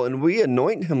Super Bowl, and we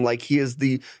anoint him like he is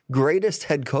the greatest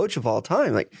head coach of all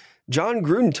time. Like, John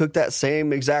Gruden took that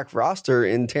same exact roster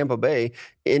in Tampa Bay,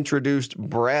 introduced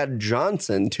Brad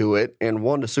Johnson to it, and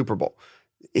won a Super Bowl.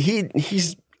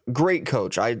 He's a great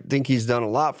coach. I think he's done a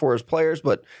lot for his players,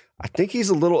 but I think he's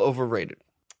a little overrated.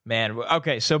 Man,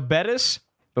 okay, so Bettis,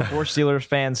 before Steelers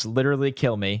fans literally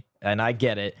kill me, and I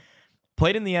get it,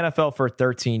 played in the NFL for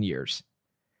 13 years.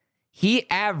 He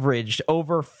averaged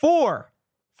over 4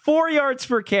 yards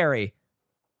per carry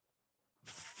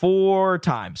 4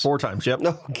 times. 4 times, yep.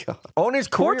 Oh, God. On his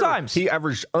career, 4 times. he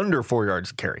averaged under 4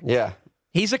 yards a carry. Yeah.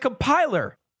 He's a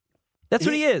compiler. That's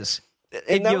what he is.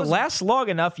 And If you last long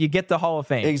enough, you get the Hall of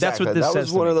Fame. Exactly. That's what this that says.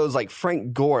 was to one me. of those like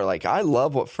Frank Gore. Like, I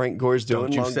love what Frank Gore's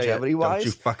doing Don't you say it. longevity-wise. Don't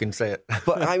you fucking say it.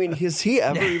 But, I mean, has he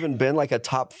ever even been like a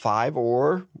top 5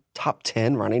 or top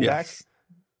 10 running back? Yes,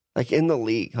 Like, in the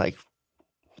league, like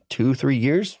 2-3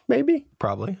 years, maybe?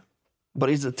 probably. But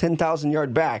he's a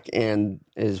 10,000-yard back, and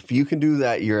if you can do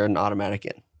that, you're an automatic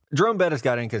in. Jerome Bettis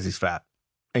got in because he's fat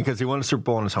and because he won a Super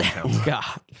Bowl in his hometown.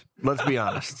 God. Let's be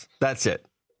honest. That's it.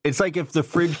 It's like if the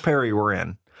Fridge Perry were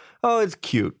in. Oh, it's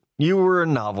cute. You were a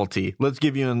novelty. Let's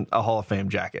give you a Hall of Fame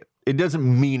jacket. It doesn't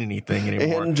mean anything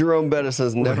anymore. And Jerome Bettis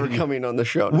is never coming on the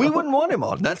show. We no. wouldn't want him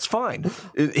on. That's fine.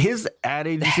 His ad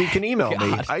agency can email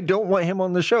me. I don't want him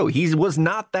on the show. He was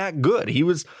not that good. He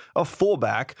was a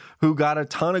fullback who got a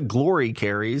ton of glory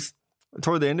carries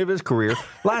toward the end of his career.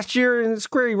 Last year in his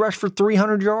career, he rushed for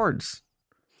 300 yards.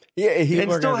 Yeah, he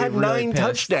And still had 9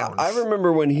 touchdowns. I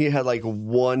remember when he had like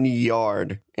 1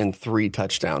 yard and 3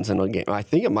 touchdowns in a game. I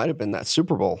think it might have been that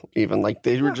Super Bowl even. Like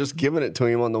they were just giving it to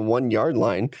him on the 1 yard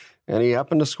line, and he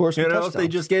happened to score some You know touchdowns. what they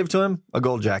just gave to him? A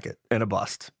gold jacket and a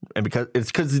bust. And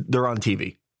because they're on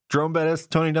TV. Jerome Bettis,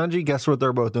 Tony Dungy, guess what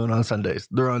they're both doing on Sundays?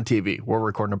 They're on TV. We're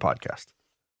recording a podcast.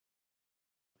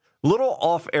 Little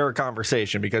off-air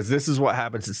conversation because this is what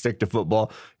happens at Stick to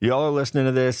Football. Y'all are listening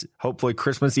to this, hopefully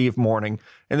Christmas Eve morning.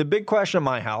 And the big question at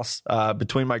my house,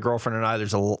 between my girlfriend and I,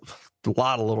 there's a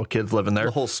lot of little kids living there.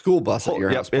 the whole school bus at your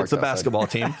Yep, house. it's parked a outside. basketball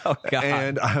team. Oh, God.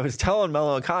 And I was telling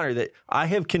Mello and Connor that I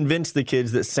have convinced the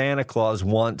kids that Santa Claus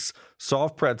wants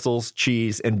soft pretzels,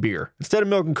 cheese, and beer instead of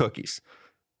milk and cookies.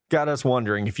 Got us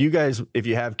wondering if you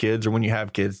have kids or when you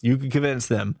have kids, you could convince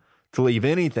them to leave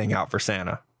anything out for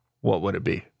Santa. What would it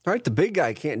be? All right, the big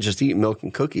guy can't just eat milk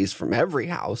and cookies from every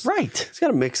house. Right. He's got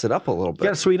to mix it up a little bit. You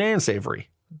got sweet and savory.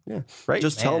 Yeah. Right?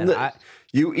 Just tell him Man, that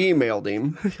you emailed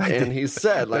him, and he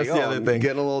said, like, That's the oh, other I'm thing.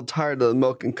 getting a little tired of the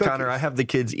milk and cookies. Connor, I have the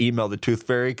kids email the Tooth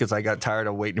Fairy because I got tired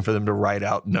of waiting for them to write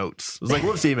out notes. I was like,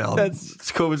 we'll just email them.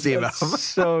 It's cool, just email them.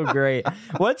 So great.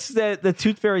 What's the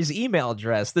Tooth Fairy's email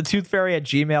address? The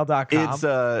toothfairy@gmail.com.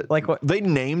 It's like what? They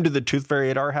named the Tooth Fairy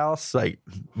at our house like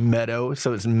Meadow,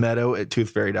 so it's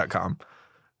meadow@toothfairy.com.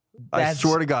 I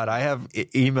swear to God, I have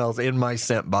emails in my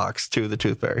sent box to the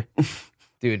Tooth Fairy.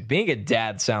 Dude, being a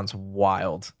dad sounds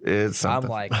wild. It's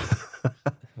something. I'm like,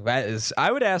 that is.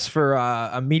 I would ask for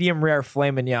a medium rare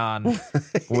filet mignon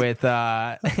with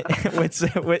a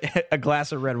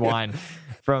glass of red wine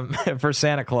for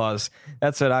Santa Claus.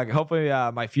 That's what I. Hopefully,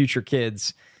 my future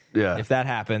kids. Yeah. If that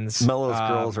happens, Mello's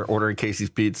girls are ordering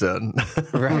Casey's Pizza and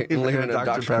Right, and leaving a a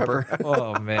Dr. Pepper.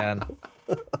 Oh man.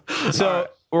 So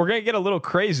we're gonna get a little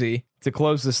crazy to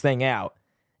close this thing out.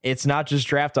 It's not just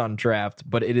draft on draft,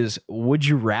 but it is would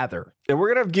you rather. And we're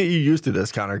gonna have to get you used to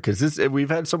this, Connor, because we've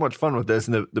had so much fun with this,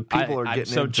 and the people are I'm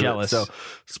getting so into jealous. it. So,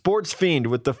 Sports Fiend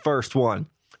with the first one.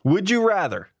 Would you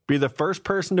rather be the first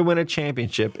person to win a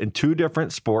championship in 2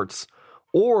 different sports,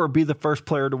 or be the first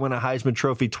player to win a Heisman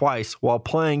Trophy twice while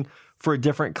playing for a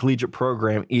different collegiate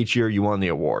program each year you won the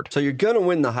award So you're going to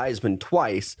win the Heisman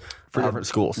twice for different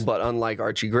schools? But unlike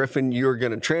Archie Griffin, you're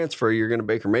going to transfer. You're going to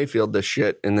Baker Mayfield this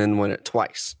shit and then win it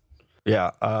twice. Yeah,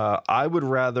 I would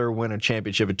rather win a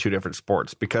championship in 2 different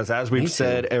sports because, as we've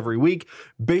said every week,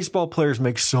 baseball players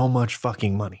make so much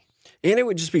fucking money. And it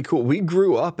would just be cool. We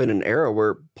grew up in an era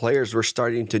where players were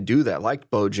starting to do that,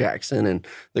 like Bo Jackson and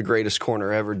the greatest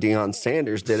corner ever, Deion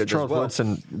Sanders, did it Charles as well.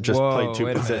 Woodson just Whoa, played 2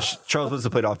 wait a minute. positions. Charles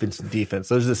Woodson played offense and defense.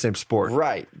 Those are the same sport.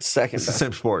 Right. Second It's the best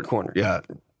same sport. corner. Yeah.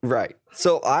 Right.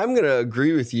 So I'm going to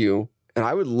agree with you, and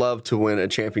I would love to win a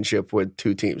championship with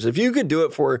 2 teams. If you could do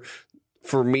it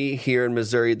for me here in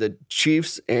Missouri, the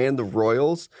Chiefs and the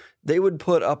Royals, they would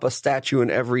put up a statue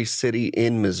in every city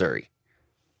in Missouri.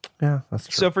 Yeah, that's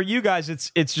true. So for you guys,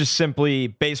 it's just simply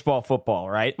baseball, football,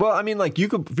 right? Well, I mean, like if you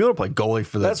want to play goalie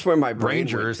for the That's where my brain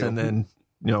Rangers went to. and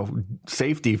then,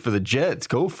 safety for the Jets,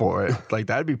 go for it. Like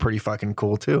that'd be pretty fucking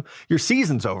cool too. Your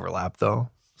seasons overlap though.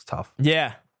 It's tough.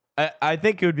 Yeah. I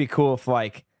think it would be cool if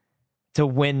to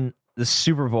win the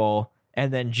Super Bowl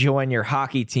and then join your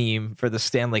hockey team for the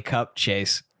Stanley Cup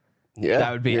chase. Yeah.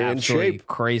 That would be you're in absolutely shape.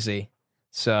 crazy.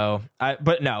 So,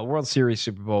 but no, World Series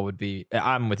Super Bowl would be,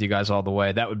 I'm with you guys all the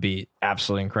way. That would be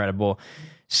absolutely incredible.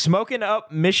 Smoking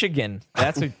Up Michigan.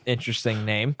 That's an interesting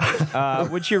name.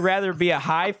 Would you rather be a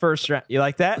high first round? You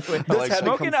like that? had to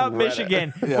Smoking come Up from Reddit.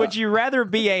 Michigan. Would you rather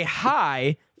be a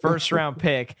high first round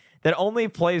pick that only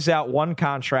plays out one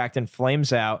contract and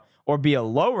flames out, or be a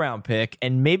low round pick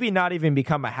and maybe not even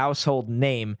become a household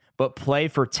name, but play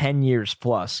for 10 years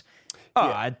plus?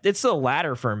 It's the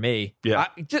latter for me. Yeah.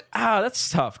 That's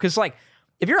tough. Because, like,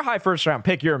 if you're a high first round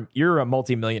pick, you're a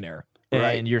multimillionaire.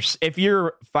 Right. And if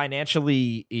you're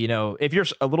financially, if you're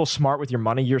a little smart with your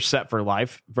money, you're set for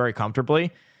life very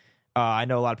comfortably. I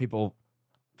know a lot of people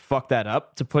fuck that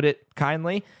up, to put it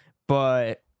kindly.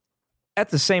 But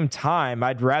at the same time,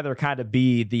 I'd rather kind of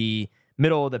be the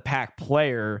middle of the pack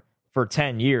player for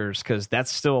 10 years, because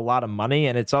that's still a lot of money.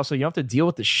 And it's also, you don't have to deal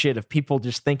with the shit of people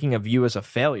just thinking of you as a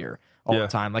failure all the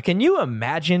time. Like, can you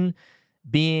imagine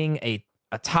being a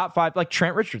top 5, like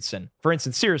Trent Richardson, for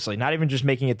instance? Seriously, not even just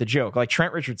making it the joke. Like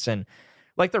Trent Richardson,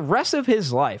 like the rest of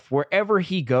his life, wherever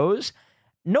he goes,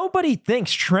 nobody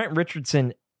thinks Trent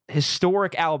Richardson,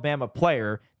 historic Alabama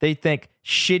player. They think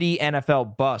shitty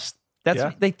NFL bust. That's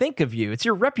what they think of you. It's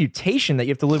your reputation that you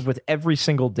have to live with every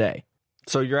single day.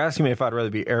 So you're asking me if I'd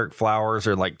rather be Eric Flowers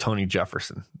or like Tony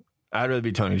Jefferson? I'd rather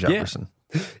be Tony Jefferson.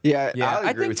 Yeah,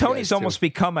 I think Tony's almost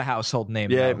become a household name.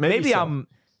 Yeah, though. maybe so.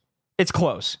 It's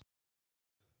close.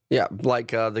 Yeah,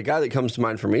 like the guy that comes to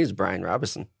mind for me is Brian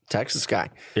Robinson, Texas guy.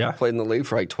 Yeah. Played in the league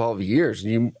for like 12 years.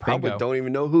 You probably Bingo. don't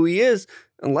even know who he is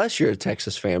unless you're a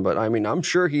Texas fan. But I mean, I'm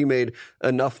sure he made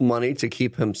enough money to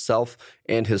keep himself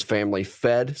and his family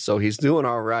fed. So he's doing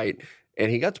all right.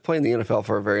 And he got to play in the NFL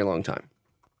for a very long time.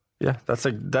 Yeah, that's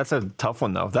a tough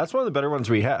one, though. That's one of the better ones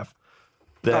we have.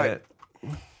 All right.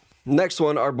 Next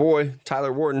one, our boy,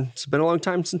 Tyler Wharton. It's been a long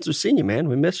time since we've seen you, man.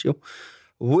 We miss you.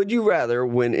 Would you rather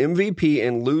win MVP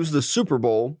and lose the Super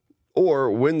Bowl,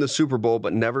 or win the Super Bowl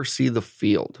but never see the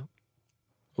field?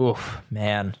 Oof,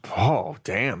 man. Oh,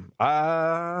 damn.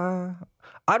 I'd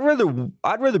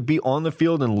rather be on the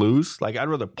field and lose. Like, I'd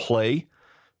rather play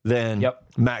than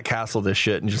Matt Castle this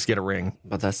shit and just get a ring.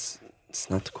 But it's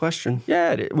not the question.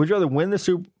 Yeah, would you rather win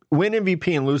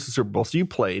MVP and lose the Super Bowl? So you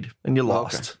played and you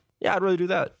lost. Okay. Yeah, I'd rather do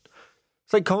that.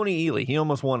 It's like Coney Ealy. He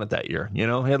almost won it that year. He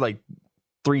had like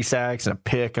 3 sacks and a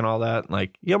pick and all that.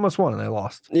 Like, he almost won and they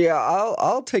lost. Yeah,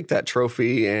 I'll take that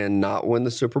trophy and not win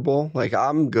the Super Bowl. Like,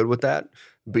 I'm good with that,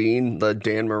 being the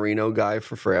Dan Marino guy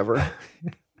for forever.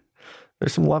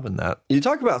 There's some love in that. You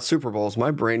talk about Super Bowls,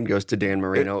 my brain goes to Dan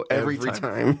Marino every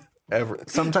time.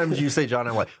 Sometimes you say John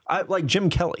Elway. I like Jim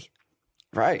Kelly,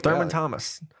 Right. Thurman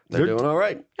Thomas. They're doing all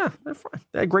right. Yeah, they're fine.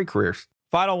 They had great careers.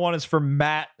 Final one is for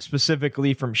Matt,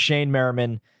 specifically from Shane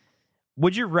Merriman.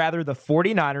 Would you rather the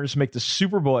 49ers make the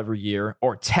Super Bowl every year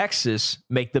or Texas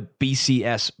make the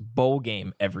BCS bowl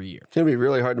game every year? It's going to be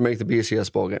really hard to make the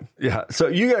BCS bowl game. Yeah. So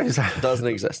you guys Doesn't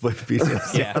exist. with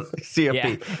BCS. Yeah.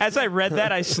 CFP. Yeah. As I read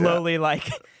that, I slowly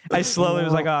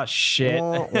was like, oh, shit.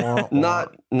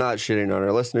 Not shitting on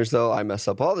our listeners, though. I mess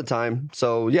up all the time.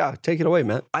 So, yeah, take it away,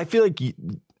 Matt. I feel like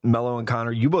Mello and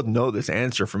Connor, you both know this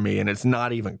answer from me, and it's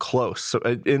not even close. So,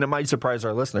 and it might surprise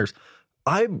our listeners.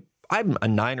 I'm a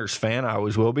Niners fan. I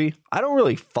always will be. I don't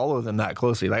really follow them that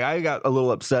closely. Like, I got a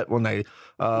little upset when they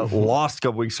lost a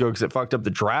couple weeks ago because it fucked up the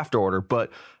draft order.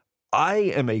 But I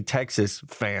am a Texas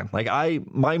fan. Like,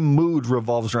 my mood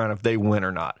revolves around if they win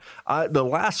or not. The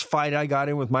last fight I got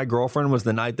in with my girlfriend was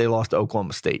the night they lost to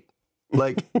Oklahoma State.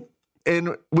 Like,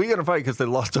 and we got to fight because they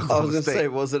lost to I Oklahoma was going to State. say,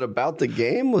 was it about the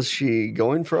game? Was she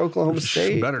going for Oklahoma She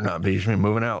State? better not be. She's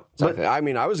moving out. But Okay. I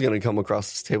mean, I was going to come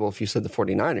across this table if you said the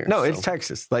 49ers. no, so. it's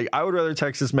Texas. Like, I would rather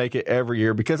Texas make it every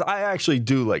year because I actually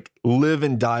do like live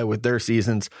and die with their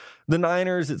seasons. The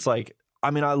Niners, it's like, I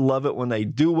mean, I love it when they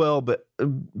do well, but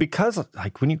because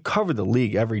like when you cover the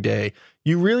league every day,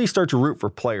 you really start to root for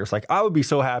players. Like, I would be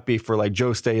so happy for like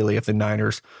Joe Staley if the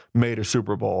Niners made a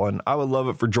Super Bowl, and I would love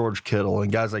it for George Kittle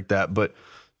and guys like that. But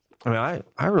I mean,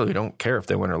 I really don't care if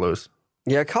they win or lose.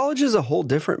 Yeah, college is a whole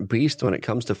different beast when it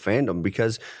comes to fandom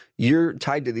because you're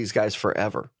tied to these guys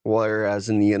forever. Whereas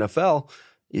in the NFL,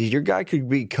 your guy could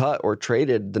be cut or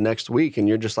traded the next week, and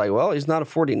you're just like, well, he's not a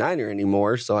 49er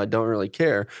anymore, so I don't really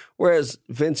care. Whereas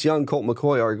Vince Young, Colt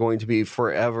McCoy are going to be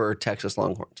forever Texas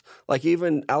Longhorns. Like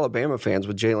even Alabama fans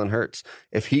with Jalen Hurts,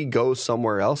 if he goes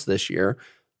somewhere else this year,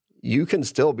 you can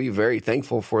still be very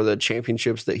thankful for the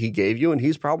championships that he gave you, and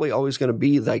he's probably always going to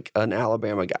be like an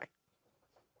Alabama guy.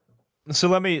 So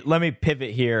let me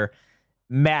pivot here.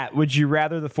 Matt, would you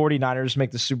rather the 49ers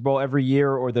make the Super Bowl every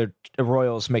year or the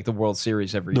Royals make the World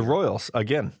Series every year? The Royals,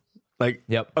 again, like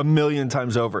a million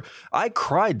times over. I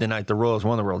cried the night the Royals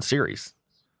won the World Series.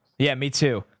 Yeah, me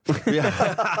too.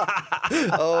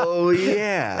 Oh,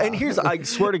 yeah. And I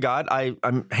swear to God,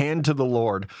 I'm hand to the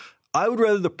Lord. I would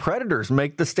rather the Predators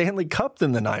make the Stanley Cup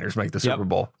than the Niners make the Super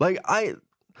Bowl. Like,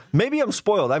 maybe I'm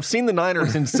spoiled. I've seen the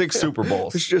Niners in 6 Super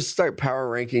Bowls. Let's just start power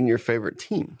ranking your favorite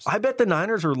teams. I bet the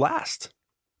Niners are last.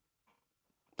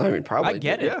 I mean, probably. I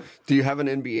get do. it. Yeah. Do you have an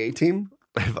NBA team?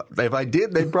 If I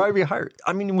did, they'd probably be hired.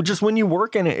 I mean, just when you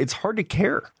work in it, it's hard to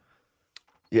care.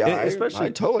 Yeah, especially I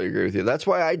totally agree with you. That's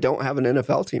why I don't have an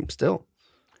NFL team still.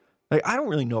 Like, I don't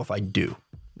really know if I do.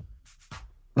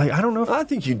 Like, I don't know if I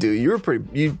think you do.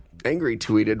 You angry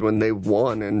tweeted when they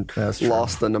won and That's true.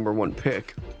 lost the number 1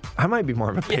 pick. I might be more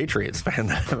of a Patriots fan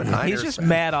than a Niners. He's just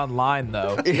mad online,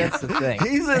 though. That's the thing.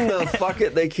 He's in the fuck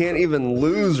it. They can't even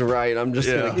lose right. I'm just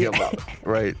going to give up.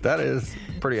 Right. That is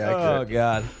pretty Oh, accurate.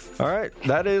 God. All right.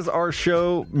 That is our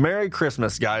show. Merry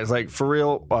Christmas, guys. Like, for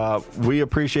real, we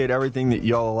appreciate everything that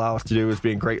y'all allow us to do as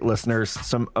being great listeners.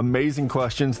 Some amazing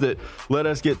questions that let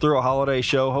us get through a holiday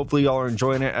show. Hopefully, y'all are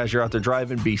enjoying it as you're out there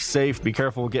driving. Be safe. Be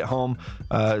careful. Get home.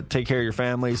 Take care of your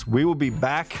families. We will be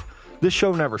back. This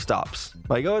show never stops.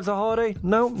 Like, oh, it's a holiday?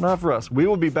 No, not for us. We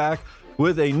will be back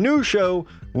with a new show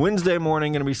Wednesday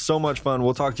morning. Going to be so much fun.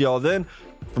 We'll talk to y'all then.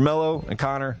 For Mello and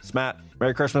Connor, it's Matt.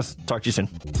 Merry Christmas. Talk to you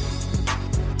soon.